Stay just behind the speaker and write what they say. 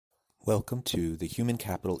Welcome to the Human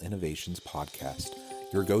Capital Innovations Podcast,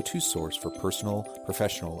 your go-to source for personal,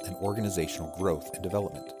 professional, and organizational growth and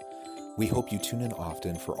development. We hope you tune in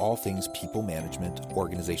often for all things people management,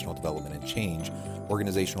 organizational development and change,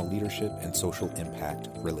 organizational leadership, and social impact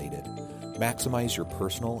related. Maximize your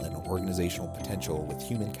personal and organizational potential with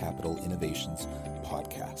Human Capital Innovations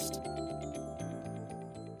Podcast.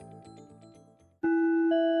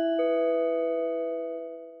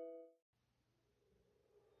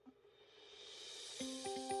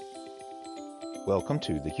 Welcome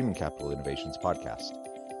to the Human Capital Innovations Podcast.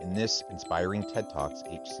 In this Inspiring TED Talks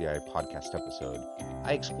HCI podcast episode,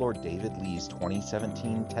 I explored David Lee's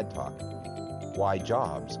 2017 TED Talk, Why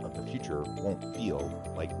Jobs of the Future Won't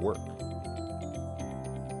Feel Like Work.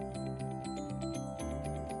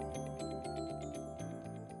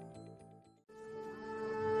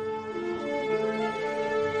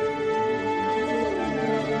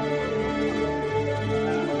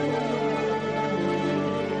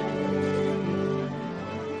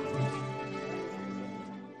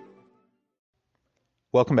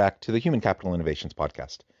 Welcome back to the Human Capital Innovations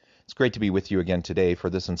Podcast. It's great to be with you again today for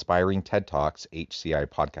this Inspiring TED Talks HCI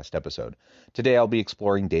podcast episode. Today I'll be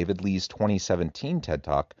exploring David Lee's 2017 TED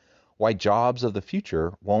Talk, Why Jobs of the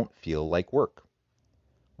Future Won't Feel Like Work.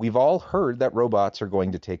 We've all heard that robots are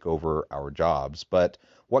going to take over our jobs, but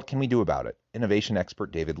what can we do about it? Innovation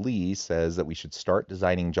expert David Lee says that we should start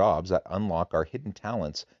designing jobs that unlock our hidden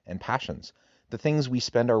talents and passions, the things we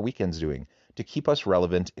spend our weekends doing, to keep us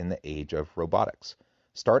relevant in the age of robotics.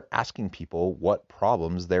 Start asking people what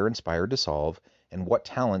problems they're inspired to solve and what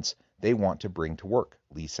talents they want to bring to work,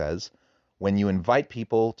 Lee says. When you invite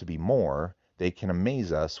people to be more, they can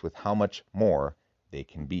amaze us with how much more they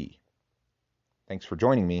can be. Thanks for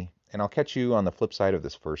joining me, and I'll catch you on the flip side of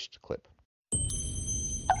this first clip.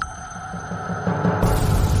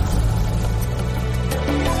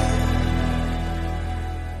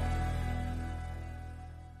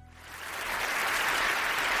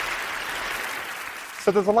 So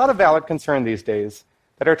there's a lot of valid concern these days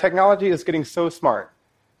that our technology is getting so smart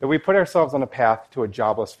that we put ourselves on a path to a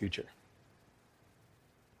jobless future.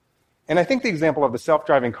 And I think the example of the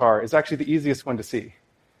self-driving car is actually the easiest one to see.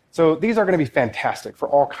 So these are going to be fantastic for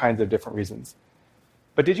all kinds of different reasons.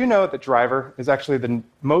 But did you know that driver is actually the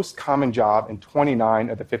most common job in 29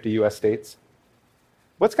 of the 50 US states?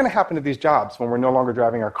 What's going to happen to these jobs when we're no longer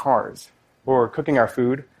driving our cars, or cooking our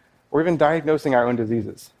food, or even diagnosing our own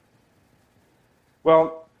diseases?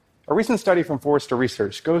 Well, a recent study from Forrester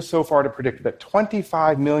Research goes so far to predict that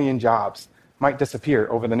 25 million jobs might disappear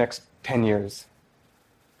over the next 10 years.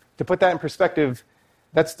 To put that in perspective,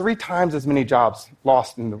 that's 3 times as many jobs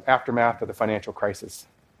lost in the aftermath of the financial crisis.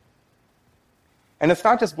 And it's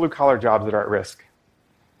not just blue-collar jobs that are at risk.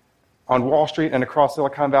 On Wall Street and across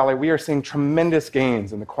Silicon Valley, we are seeing tremendous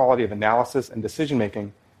gains in the quality of analysis and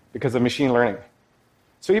decision-making because of machine learning.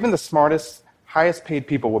 So even the smartest, highest-paid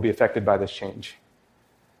people will be affected by this change.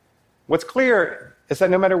 What's clear is that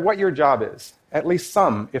no matter what your job is, at least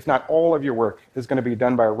some, if not all of your work is going to be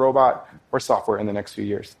done by a robot or software in the next few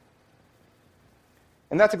years.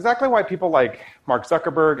 And that's exactly why people like Mark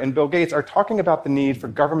Zuckerberg and Bill Gates are talking about the need for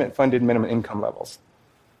government-funded minimum income levels.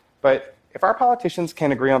 But if our politicians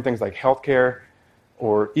can't agree on things like healthcare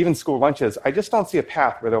or even school lunches, I just don't see a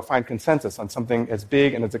path where they'll find consensus on something as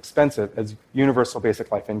big and as expensive as universal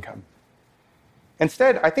basic life income.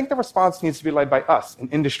 Instead, I think the response needs to be led by us in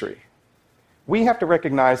industry. We have to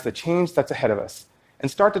recognize the change that's ahead of us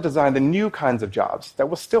and start to design the new kinds of jobs that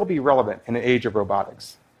will still be relevant in an age of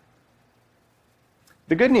robotics.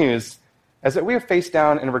 The good news is that we have faced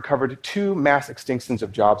down and recovered 2 mass extinctions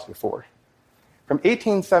of jobs before. From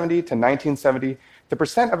 1870 to 1970, the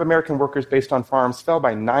percent of American workers based on farms fell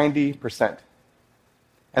by 90%.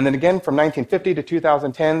 And then again, from 1950 to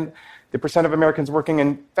 2010, the percent of Americans working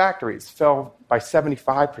in factories fell by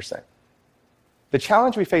 75%. The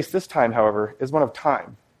challenge we face this time, however, is one of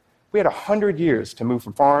time. We had 100 years to move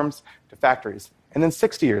from farms to factories, and then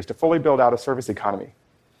 60 years to fully build out a service economy.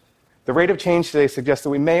 The rate of change today suggests that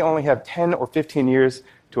we may only have 10 or 15 years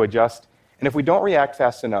to adjust, and if we don't react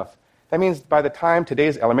fast enough, that means by the time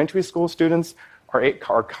today's elementary school students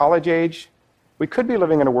are college age, we could be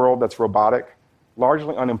living in a world that's robotic,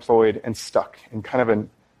 largely unemployed, and stuck in kind of an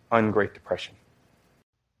ungreat depression.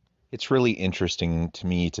 It's really interesting to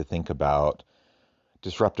me to think about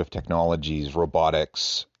disruptive technologies,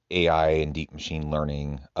 robotics, AI and deep machine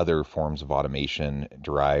learning, other forms of automation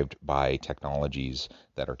derived by technologies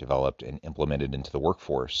that are developed and implemented into the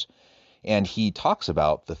workforce. And he talks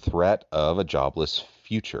about the threat of a jobless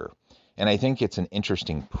future. And I think it's an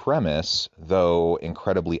interesting premise, though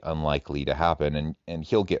incredibly unlikely to happen. And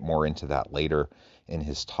he'll get more into that later in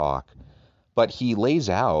his talk. But he lays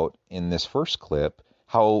out in this first clip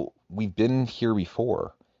how we've been here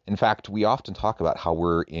before. In fact, we often talk about how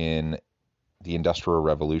we're in the Industrial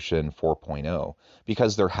Revolution 4.0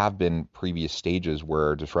 because there have been previous stages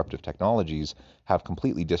where disruptive technologies have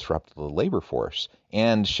completely disrupted the labor force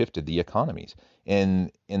and shifted the economies.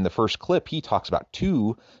 In the first clip, he talks about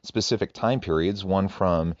two specific time periods, one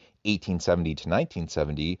from 1870 to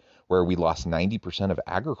 1970, where we lost 90% of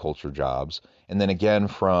agriculture jobs, and then again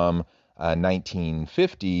from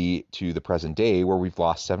 1950 to the present day, where we've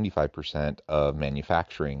lost 75% of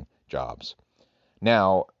manufacturing jobs.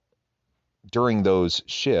 Now, during those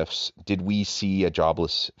shifts, did we see a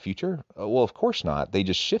jobless future? Well, of course not. They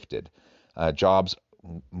just shifted. Jobs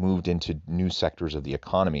moved into new sectors of the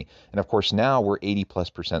economy. And of course, now we're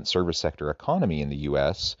 80+% service sector economy in the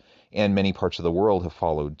US, and many parts of the world have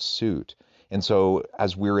followed suit. And so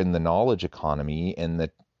as we're in the knowledge economy and the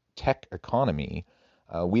tech economy,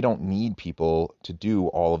 we don't need people to do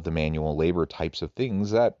all of the manual labor types of things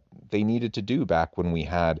that they needed to do back when we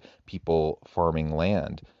had people farming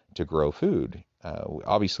land to grow food.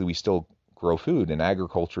 Obviously, we still grow food, and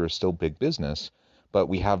agriculture is still big business, but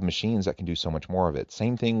we have machines that can do so much more of it.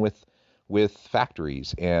 Same thing with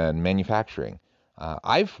factories and manufacturing.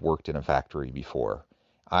 I've worked in a factory before.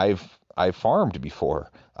 I've farmed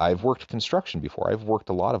before. I've worked construction before. I've worked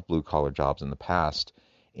a lot of blue-collar jobs in the past,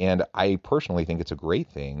 and I personally think it's a great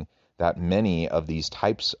thing that many of these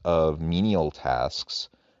types of menial tasks,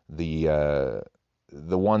 the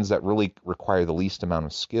ones that really require the least amount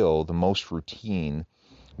of skill, the most routine,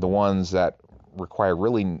 the ones that require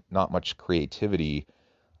really not much creativity,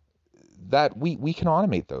 that we can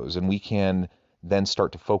automate those, and we can then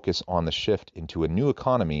start to focus on the shift into a new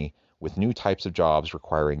economy with new types of jobs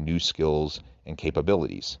requiring new skills and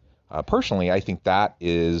capabilities. Personally, I think that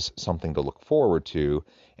is something to look forward to,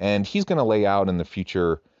 and he's going to lay out in the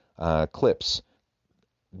future clips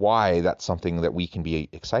why that's something that we can be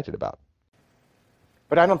excited about.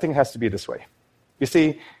 But I don't think it has to be this way. You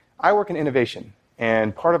see, I work in innovation,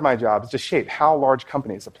 and part of my job is to shape how large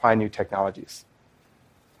companies apply new technologies.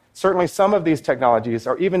 Certainly, some of these technologies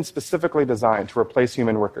are even specifically designed to replace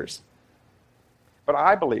human workers. But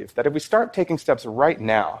I believe that if we start taking steps right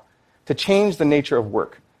now to change the nature of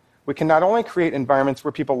work, we can not only create environments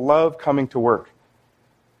where people love coming to work,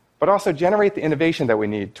 but also generate the innovation that we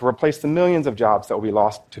need to replace the millions of jobs that will be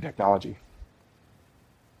lost to technology.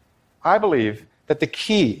 I believe that the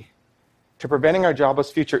key to preventing our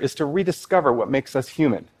jobless future is to rediscover what makes us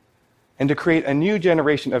human and to create a new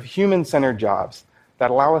generation of human-centered jobs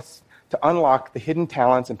that allow us to unlock the hidden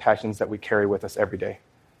talents and passions that we carry with us every day.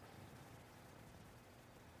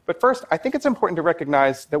 But first, I think it's important to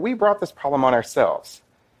recognize that we brought this problem on ourselves.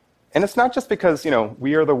 And it's not just because,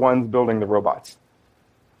 we are the ones building the robots.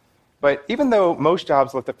 But even though most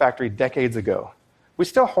jobs left the factory decades ago, we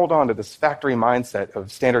still hold on to this factory mindset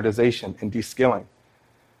of standardization and de-skilling.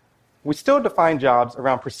 We still define jobs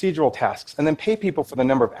around procedural tasks and then pay people for the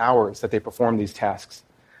number of hours that they perform these tasks.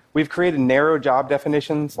 We've created narrow job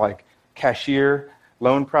definitions like cashier,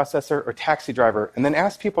 loan processor, or taxi driver, and then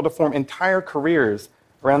asked people to form entire careers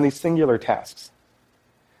around these singular tasks.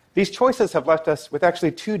 These choices have left us with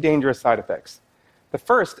actually two dangerous side effects. The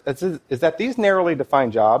first is that these narrowly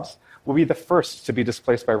defined jobs will be the first to be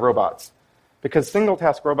displaced by robots, because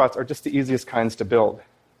single-task robots are just the easiest kinds to build.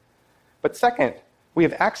 But second, we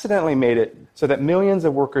have accidentally made it so that millions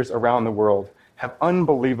of workers around the world have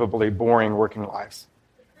unbelievably boring working lives.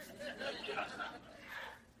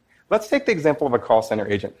 Let's take the example of a call center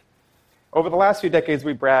agent. Over the last few decades,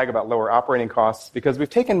 we brag about lower operating costs because we've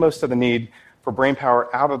taken most of the need for brain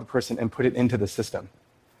power out of the person and put it into the system.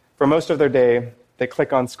 For most of their day, they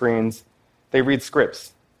click on screens, they read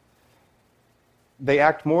scripts. They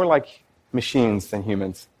act more like machines than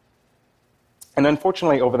humans. And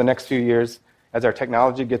unfortunately, over the next few years, as our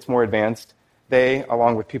technology gets more advanced, they,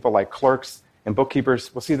 along with people like clerks and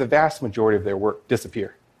bookkeepers, will see the vast majority of their work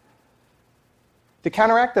disappear. To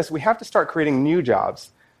counteract this, we have to start creating new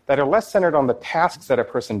jobs that are less centered on the tasks that a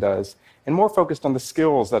person does and more focused on the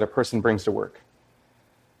skills that a person brings to work.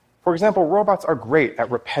 For example, robots are great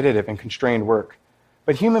at repetitive and constrained work,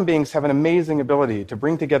 but human beings have an amazing ability to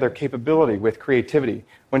bring together capability with creativity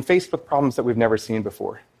when faced with problems that we've never seen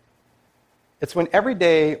before. It's when every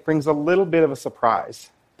day brings a little bit of a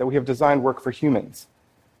surprise that we have designed work for humans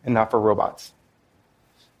and not for robots.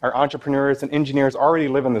 Our entrepreneurs and engineers already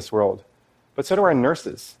live in this world, but so do our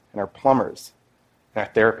nurses and our plumbers and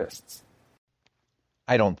our therapists.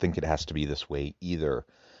 I don't think it has to be this way either.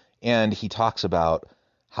 And he talks about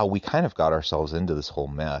how we kind of got ourselves into this whole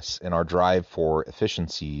mess, and our drive for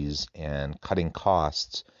efficiencies and cutting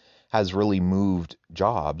costs has really moved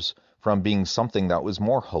jobs from being something that was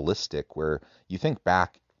more holistic, where you think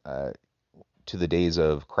back to the days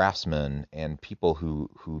of craftsmen and people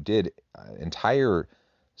who did entire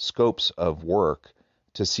scopes of work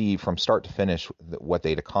to see from start to finish what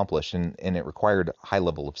they'd accomplished, and it required a high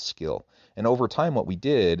level of skill. And over time, what we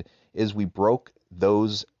did is we broke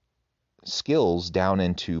those skills down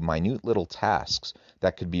into minute little tasks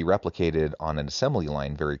that could be replicated on an assembly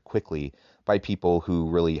line very quickly by people who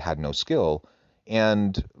really had no skill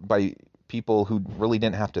and by people who really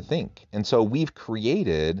didn't have to think. And so we've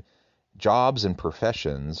created jobs and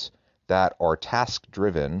professions that are task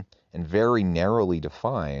driven and very narrowly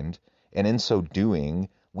defined. And in so doing,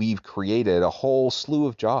 we've created a whole slew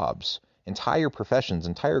of jobs, entire professions,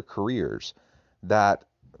 entire careers that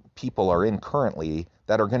people are in currently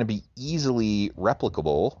that are going to be easily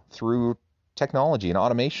replicable through technology and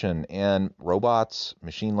automation and robots,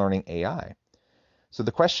 machine learning, AI. So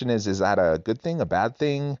the question is that a good thing, a bad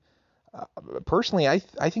thing? Personally, I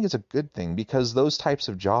think it's a good thing, because those types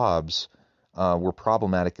of jobs were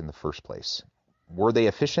problematic in the first place. Were they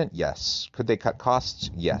efficient? Yes. Could they cut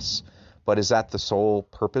costs? Yes. But is that the sole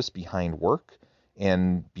purpose behind work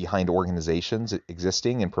and behind organizations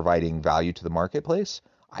existing and providing value to the marketplace?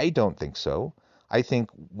 I don't think so. I think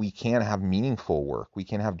we can have meaningful work. We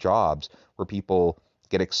can have jobs where people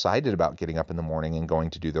get excited about getting up in the morning and going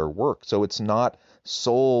to do their work. So it's not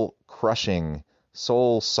soul-crushing,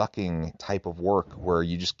 soul-sucking type of work where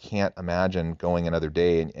you just can't imagine going another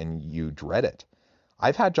day and you dread it.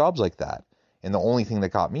 I've had jobs like that, and the only thing that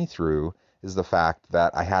got me through is the fact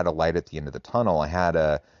that I had a light at the end of the tunnel. I had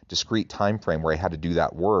a discrete time frame where I had to do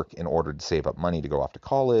that work in order to save up money to go off to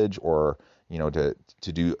college, or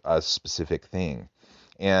to do a specific thing.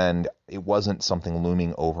 And it wasn't something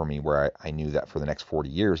looming over me where I knew that for the next 40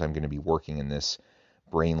 years I'm going to be working in this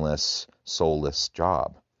brainless, soulless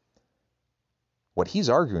job. What he's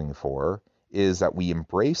arguing for is that we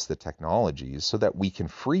embrace the technologies so that we can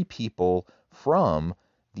free people from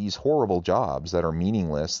these horrible jobs that are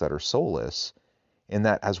meaningless, that are soulless, and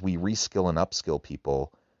that as we reskill and upskill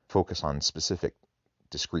people, focus on specific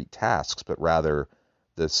discrete tasks, but rather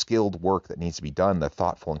the skilled work that needs to be done, the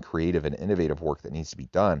thoughtful and creative and innovative work that needs to be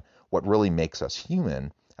done, what really makes us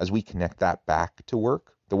human, as we connect that back to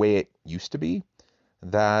work the way it used to be,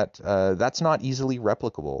 that's not easily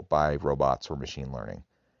replicable by robots or machine learning.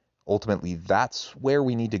 Ultimately, that's where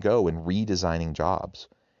we need to go in redesigning jobs.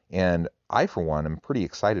 And I, for one, am pretty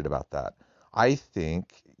excited about that. I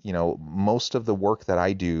think, most of the work that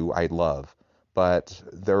I do, I love, but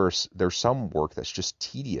there's some work that's just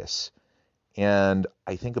tedious. And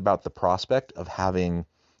I think about the prospect of having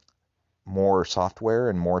more software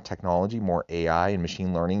and more technology, more AI and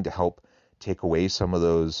machine learning to help take away some of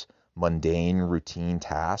those mundane, routine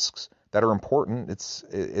tasks that are important.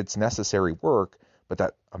 It's necessary work, but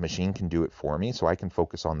that a machine can do it for me so I can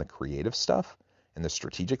focus on the creative stuff and the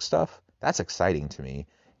strategic stuff. That's exciting to me.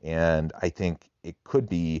 And I think it could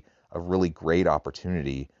be a really great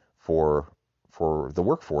opportunity for the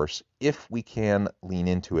workforce if we can lean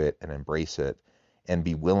into it and embrace it and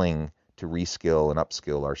be willing to reskill and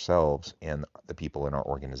upskill ourselves and the people in our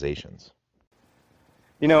organizations.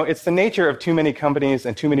 It's the nature of too many companies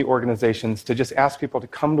and too many organizations to just ask people to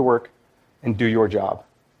come to work and do your job.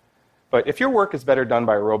 But if your work is better done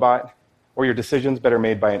by a robot, or your decisions better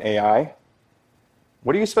made by an AI,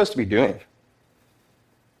 what are you supposed to be doing?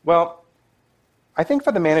 Well, I think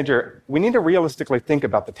for the manager, we need to realistically think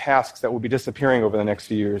about the tasks that will be disappearing over the next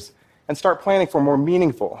few years and start planning for more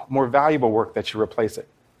meaningful, more valuable work that should replace it.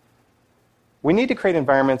 We need to create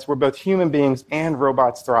environments where both human beings and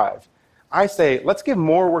robots thrive. I say, let's give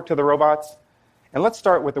more work to the robots, and let's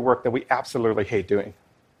start with the work that we absolutely hate doing.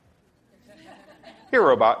 Here,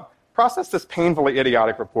 robot, process this painfully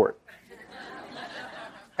idiotic report.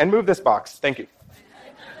 And move this box. Thank you.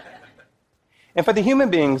 And for the human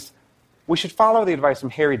beings, we should follow the advice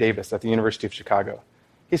from Harry Davis at the University of Chicago.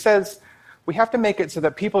 He says, we have to make it so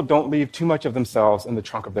that people don't leave too much of themselves in the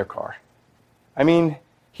trunk of their car. I mean,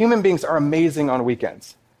 human beings are amazing on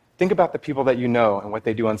weekends. Think about the people that you know and what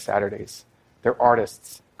they do on Saturdays. They're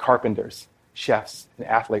artists, carpenters, chefs, and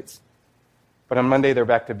athletes. But on Monday, they're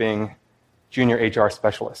back to being junior HR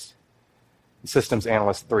specialist, systems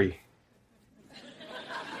analyst 3.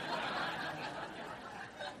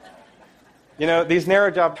 These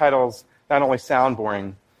narrow job titles not only sound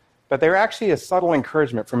boring, but they're actually a subtle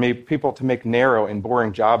encouragement for people to make narrow and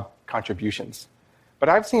boring job contributions. But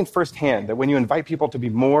I've seen firsthand that when you invite people to be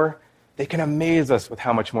more, they can amaze us with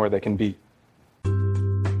how much more they can be.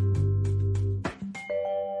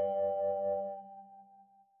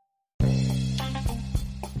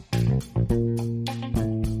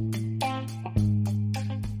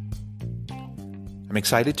 I'm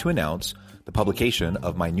excited to announce the publication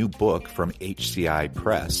of my new book from HCI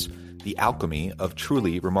Press, The Alchemy of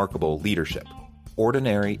Truly Remarkable Leadership: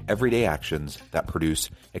 Ordinary, Everyday Actions that Produce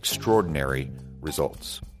Extraordinary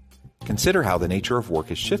Results. Consider how the nature of work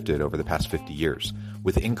has shifted over the past 50 years.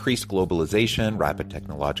 With increased globalization, rapid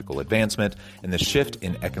technological advancement, and the shift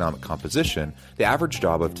in economic composition, the average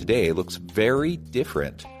job of today looks very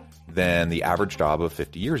different than the average job of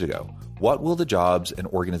 50 years ago. What will the jobs and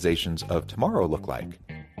organizations of tomorrow look like?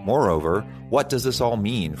 Moreover, what does this all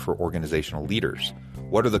mean for organizational leaders?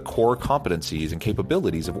 What are the core competencies and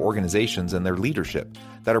capabilities of organizations and their leadership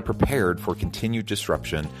that are prepared for continued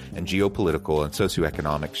disruption and geopolitical and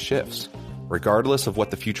socioeconomic shifts? Regardless of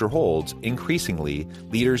what the future holds, increasingly,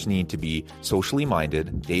 leaders need to be socially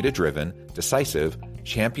minded, data-driven, decisive,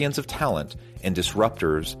 champions of talent, and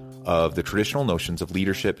disruptors of the traditional notions of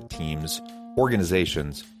leadership, teams,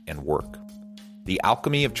 organizations, and work. The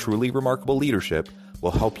Alchemy of Truly Remarkable Leadership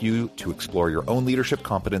will help you to explore your own leadership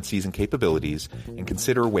competencies and capabilities and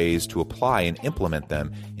consider ways to apply and implement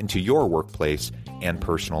them into your workplace and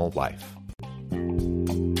personal life.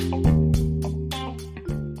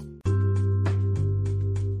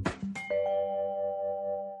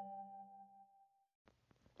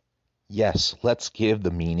 Yes, let's give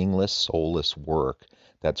the meaningless, soulless work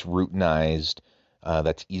that's routinized,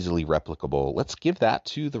 that's easily replicable. Let's give that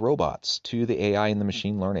to the robots, to the AI and the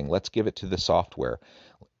machine learning. Let's give it to the software.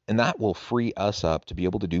 And that will free us up to be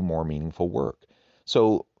able to do more meaningful work.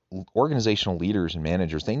 So organizational leaders and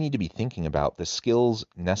managers, they need to be thinking about the skills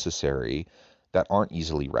necessary that aren't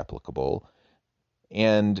easily replicable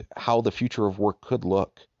and how the future of work could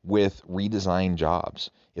look with redesigned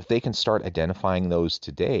jobs. If they can start identifying those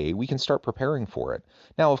today, we can start preparing for it.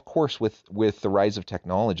 Now, of course, with the rise of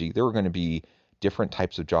technology, there are going to be different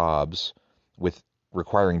types of jobs with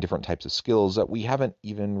requiring different types of skills that we haven't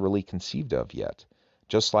even really conceived of yet.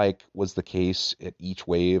 Just like was the case at each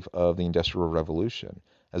wave of the Industrial Revolution,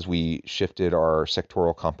 as we shifted our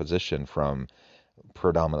sectoral composition from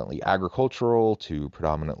predominantly agricultural to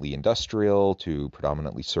predominantly industrial to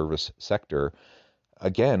predominantly service sector.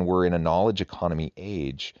 Again, we're in a knowledge economy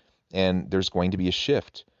age, and there's going to be a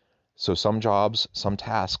shift. So some jobs, some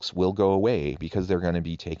tasks will go away because they're going to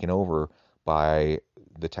be taken over by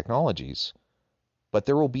the technologies. But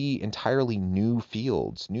there will be entirely new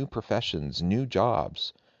fields, new professions, new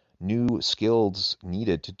jobs, new skills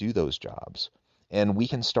needed to do those jobs. And we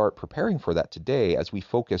can start preparing for that today as we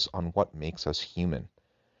focus on what makes us human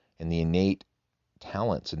and the innate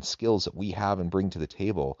talents and skills that we have and bring to the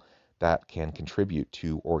table that can contribute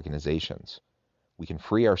to organizations. We can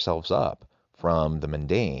free ourselves up from the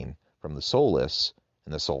mundane, from the soulless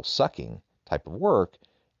and the soul-sucking type of work,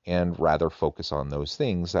 and rather focus on those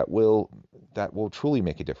things that will truly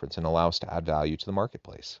make a difference and allow us to add value to the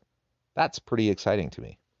marketplace. That's pretty exciting to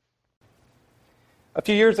me. A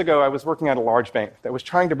few years ago, I was working at a large bank that was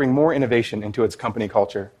trying to bring more innovation into its company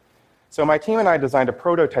culture. So my team and I designed a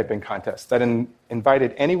prototyping contest that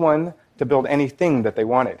invited anyone to build anything that they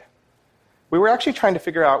wanted. We were actually trying to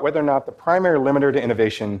figure out whether or not the primary limiter to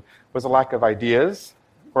innovation was a lack of ideas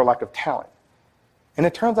or a lack of talent. And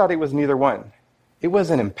it turns out it was neither one. It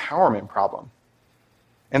was an empowerment problem.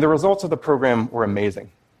 And the results of the program were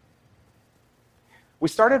amazing. We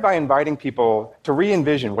started by inviting people to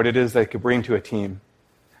re-envision what it is they could bring to a team.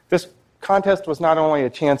 This contest was not only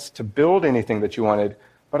a chance to build anything that you wanted,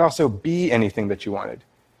 but also be anything that you wanted.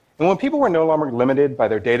 And when people were no longer limited by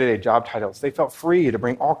their day-to-day job titles, they felt free to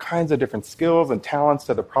bring all kinds of different skills and talents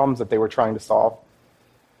to the problems that they were trying to solve.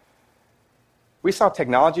 We saw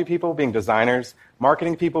technology people being designers,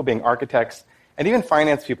 marketing people being architects, and even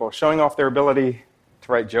finance people showing off their ability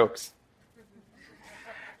to write jokes.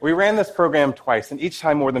 We ran this program twice, and each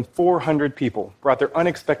time more than 400 people brought their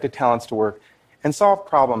unexpected talents to work and solved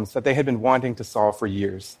problems that they had been wanting to solve for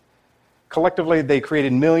years. Collectively, they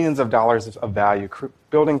created millions of dollars of value,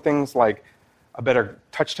 building things like a better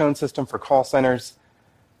touch-tone system for call centers,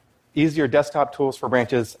 easier desktop tools for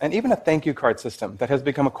branches, and even a thank you card system that has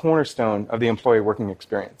become a cornerstone of the employee working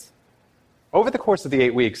experience. Over the course of the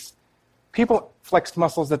 8 weeks, people flexed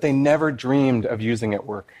muscles that they never dreamed of using at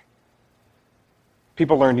work.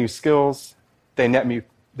 People learned new skills, they met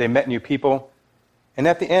new people, and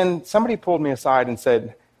at the end, somebody pulled me aside and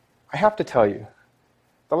said, "I have to tell you,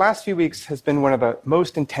 the last few weeks has been one of the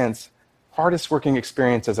most intense, hardest working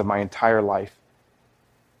experiences of my entire life.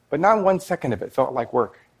 But not 1 second of it felt like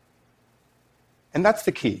work." And that's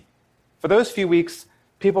the key. For those few weeks,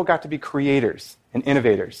 people got to be creators and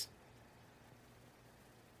innovators.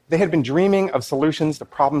 They had been dreaming of solutions to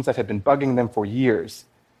problems that had been bugging them for years.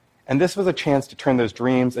 And this was a chance to turn those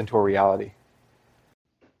dreams into a reality.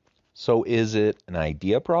 So is it an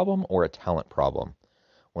idea problem or a talent problem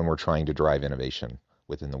when we're trying to drive innovation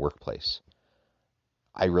within the workplace?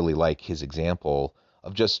 I really like his example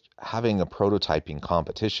of just having a prototyping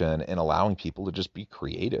competition and allowing people to just be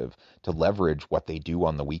creative, to leverage what they do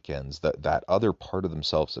on the weekends, that other part of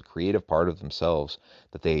themselves, the creative part of themselves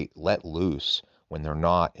that they let loose when they're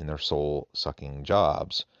not in their soul-sucking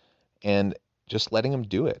jobs, and just letting them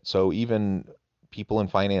do it. So even people in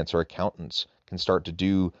finance or accountants can start to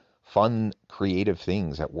do fun, creative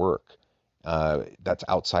things at work that's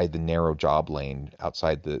outside the narrow job lane,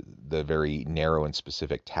 outside the very narrow and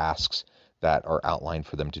specific tasks that are outlined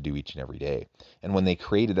for them to do each and every day. And when they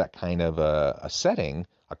created that kind of a setting,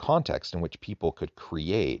 a context in which people could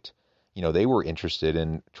create, they were interested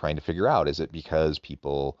in trying to figure out, is it because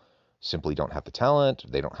people simply don't have the talent,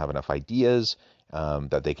 they don't have enough ideas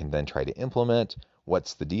that they can then try to implement?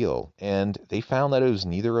 What's the deal? And they found that it was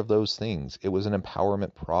neither of those things. It was an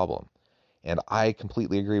empowerment problem. And I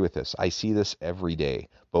completely agree with this. I see this every day,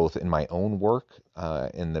 both in my own work,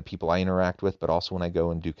 in the people I interact with, but also when I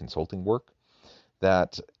go and do consulting work,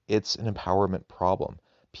 that it's an empowerment problem.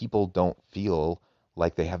 People don't feel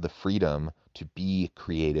like they have the freedom to be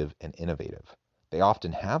creative and innovative. They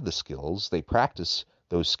often have the skills, they practice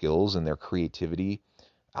those skills and their creativity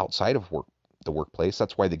outside of the workplace.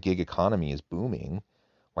 That's why the gig economy is booming,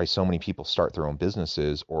 why so many people start their own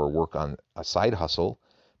businesses or work on a side hustle,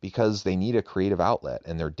 because they need a creative outlet,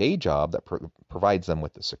 and their day job that provides them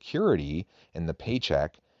with the security and the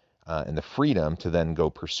paycheck and the freedom to then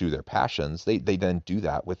go pursue their passions, they then do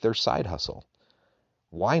that with their side hustle.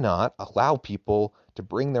 Why not allow people to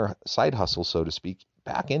bring their side hustle, so to speak,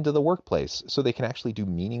 back into the workplace so they can actually do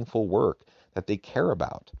meaningful work that they care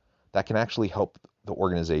about, that can actually help the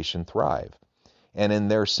organization thrive? And in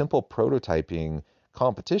their simple prototyping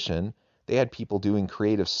competition, they had people doing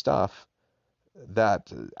creative stuff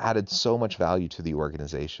that added so much value to the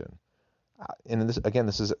organization. And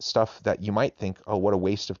this is stuff that you might think, oh, what a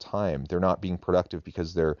waste of time. They're not being productive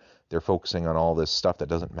because they're focusing on all this stuff that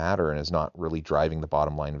doesn't matter and is not really driving the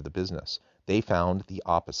bottom line of the business. They found the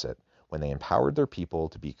opposite. When they empowered their people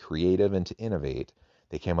to be creative and to innovate,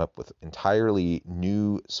 they came up with entirely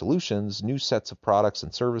new solutions, new sets of products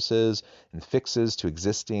and services, and fixes to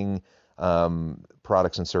existing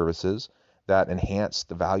products and services that enhanced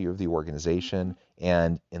the value of the organization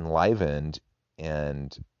and enlivened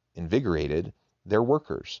and invigorated their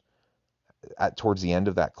workers. Towards the end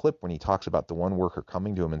of that clip, when he talks about the one worker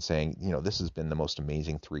coming to him and saying, this has been the most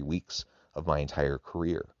amazing 3 weeks of my entire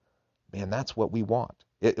career. Man, that's what we want.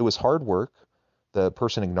 It was hard work. The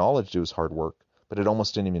person acknowledged it was hard work, but it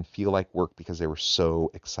almost didn't even feel like work because they were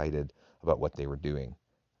so excited about what they were doing.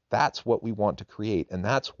 That's what we want to create, and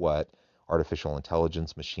that's what artificial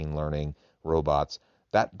intelligence, machine learning, robots,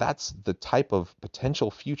 that's the type of potential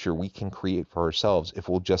future we can create for ourselves if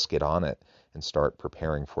we'll just get on it and start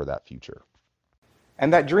preparing for that future.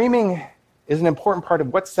 And that dreaming is an important part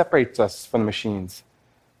of what separates us from the machines.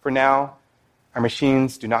 For now, our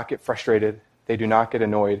machines do not get frustrated, they do not get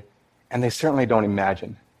annoyed, and they certainly don't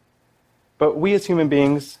imagine. But we as human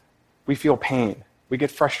beings, we feel pain, we get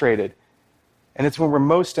frustrated, and it's when we're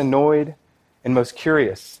most annoyed and most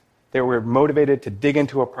curious that we're motivated to dig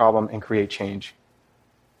into a problem and create change.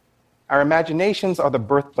 Our imaginations are the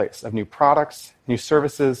birthplace of new products, new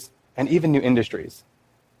services, and even new industries.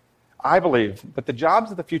 I believe that the jobs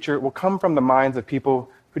of the future will come from the minds of people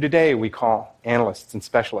who today we call analysts and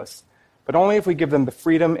specialists, but only if we give them the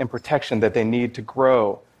freedom and protection that they need to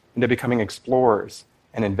grow into becoming explorers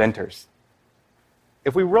and inventors.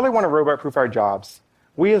 If we really want to robot-proof our jobs,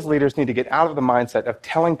 we as leaders need to get out of the mindset of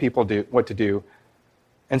telling people what to do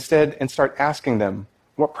instead and start asking them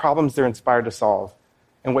what problems they're inspired to solve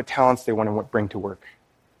and what talents they want to bring to work.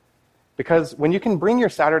 Because when you can bring your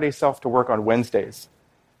Saturday self to work on Wednesdays,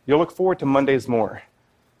 you'll look forward to Mondays more.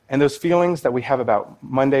 And those feelings that we have about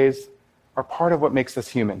Mondays are part of what makes us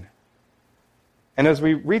human. And as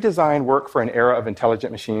we redesign work for an era of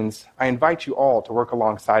intelligent machines, I invite you all to work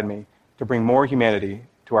alongside me to bring more humanity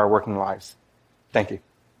to our working lives. Thank you.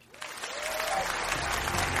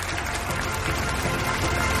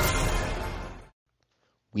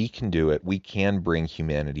 We can do it. We can bring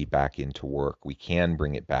humanity back into work. We can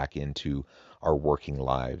bring it back into our working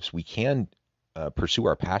lives. We can pursue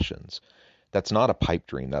our passions. That's not a pipe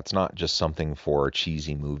dream. That's not just something for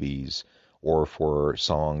cheesy movies or for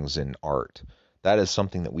songs and art. That is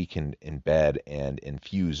something that we can embed and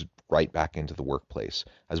infuse right back into the workplace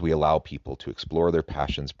as we allow people to explore their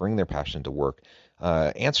passions, bring their passion to work,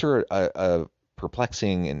 answer a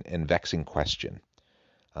perplexing and vexing question.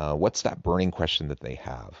 What's that burning question that they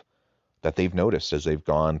have, that they've noticed as they've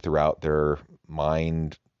gone throughout their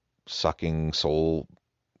mind sucking,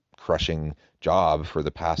 soul-crushing job for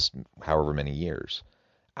the past however many years.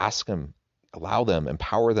 Ask them, allow them,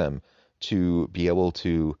 empower them to be able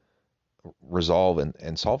to resolve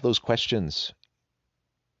and solve those questions.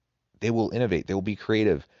 They will innovate. They will be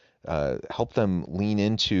creative. Help them lean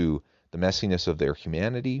into the messiness of their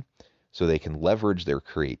humanity so they can leverage their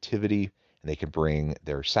creativity and they can bring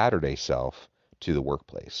their Saturday self to the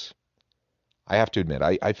workplace. I have to admit,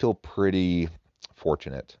 I feel pretty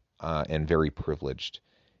fortunate and very privileged.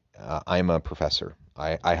 I'm a professor.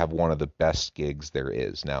 I have one of the best gigs there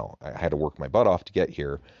is. Now, I had to work my butt off to get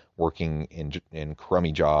here, working in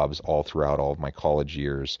crummy jobs all throughout all of my college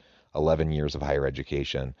years, 11 years of higher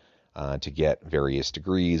education, to get various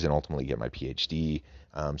degrees and ultimately get my PhD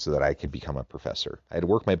so that I could become a professor. I had to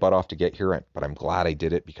work my butt off to get here, but I'm glad I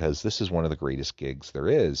did it because this is one of the greatest gigs there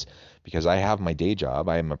is, because I have my day job.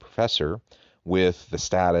 I am a professor with the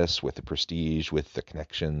status, with the prestige, with the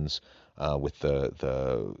connections, with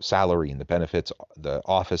the salary and the benefits, the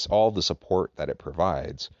office, all the support that it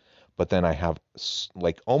provides. But then I have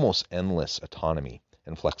like almost endless autonomy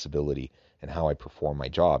and flexibility in how I perform my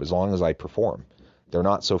job, as long as I perform. They're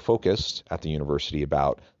not so focused at the university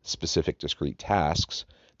about specific discrete tasks.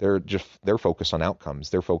 They're focused on outcomes.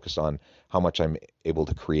 They're focused on how much I'm able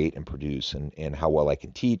to create and produce, and how well I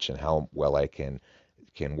can teach, and how well I can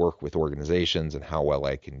work with organizations, and how well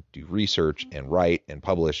I can do research and write and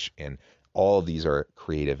publish, and all of these are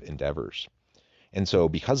creative endeavors. And so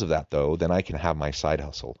because of that, though, then I can have my side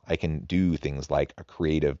hustle. I can do things like a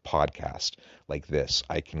creative podcast like this.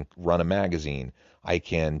 I can run a magazine. I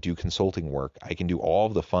can do consulting work. I can do all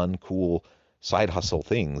of the fun, cool side hustle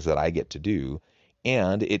things that I get to do.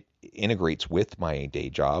 And it integrates with my day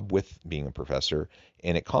job, with being a professor,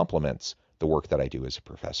 and it complements the work that I do as a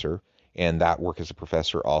professor. And that work as a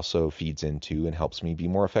professor also feeds into and helps me be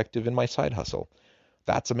more effective in my side hustle.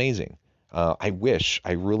 That's amazing. I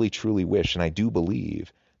really truly wish, and I do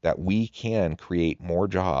believe that we can create more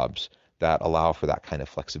jobs that allow for that kind of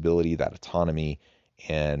flexibility, that autonomy,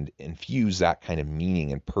 and infuse that kind of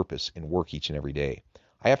meaning and purpose in work each and every day.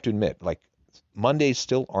 I have to admit, like, Mondays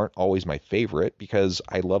still aren't always my favorite because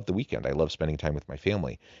I love the weekend. I love spending time with my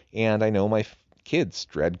family. And I know my kids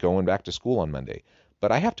dread going back to school on Monday.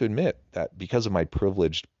 But I have to admit that because of my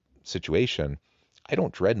privileged situation, I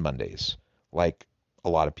don't dread Mondays like a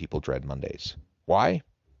lot of people dread Mondays. Why?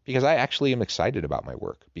 Because I actually am excited about my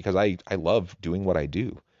work, because I love doing what I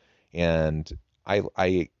do. And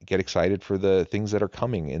I get excited for the things that are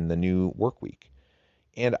coming in the new work week.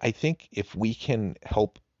 And I think if we can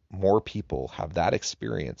help more people have that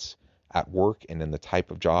experience at work and in the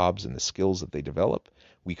type of jobs and the skills that they develop,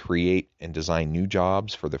 we create and design new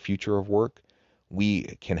jobs for the future of work, we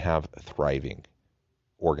can have thriving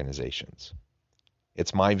organizations.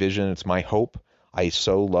 It's my vision. It's my hope. I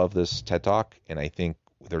so love this TED Talk, and I think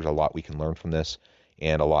there's a lot we can learn from this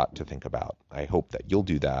and a lot to think about. I hope that you'll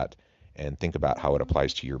do that and think about how it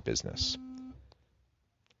applies to your business.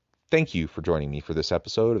 Thank you for joining me for this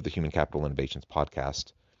episode of the Human Capital Innovations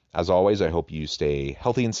Podcast. As always, I hope you stay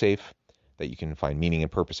healthy and safe, that you can find meaning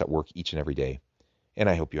and purpose at work each and every day, and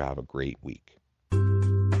I hope you have a great week.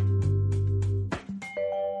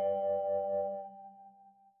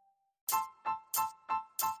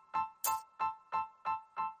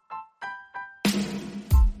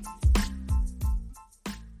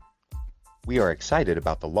 We are excited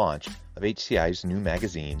about the launch of HCI's new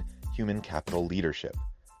magazine, Human Capital Leadership.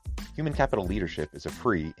 Human Capital Leadership is a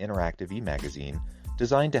free, interactive e-magazine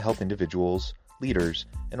designed to help individuals, leaders,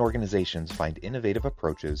 and organizations find innovative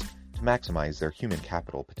approaches to maximize their human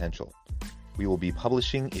capital potential. We will be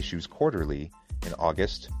publishing issues quarterly in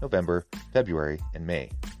August, November, February, and May.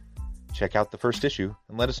 Check out the first issue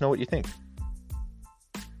and let us know what you think.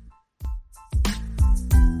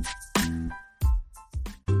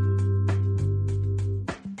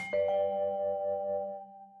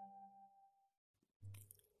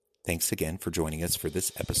 Thanks again for joining us for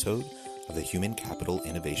this episode of the Human Capital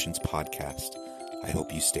Innovations Podcast. I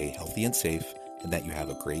hope you stay healthy and safe and that you have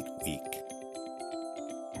a great week.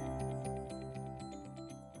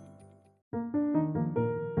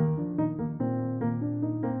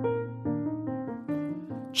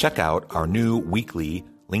 Check out our new weekly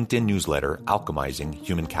LinkedIn newsletter, Alchemizing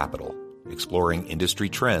Human Capital, exploring industry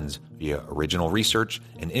trends via original research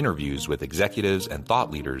and interviews with executives and thought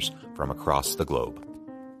leaders from across the globe.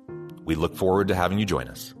 We look forward to having you join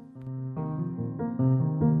us.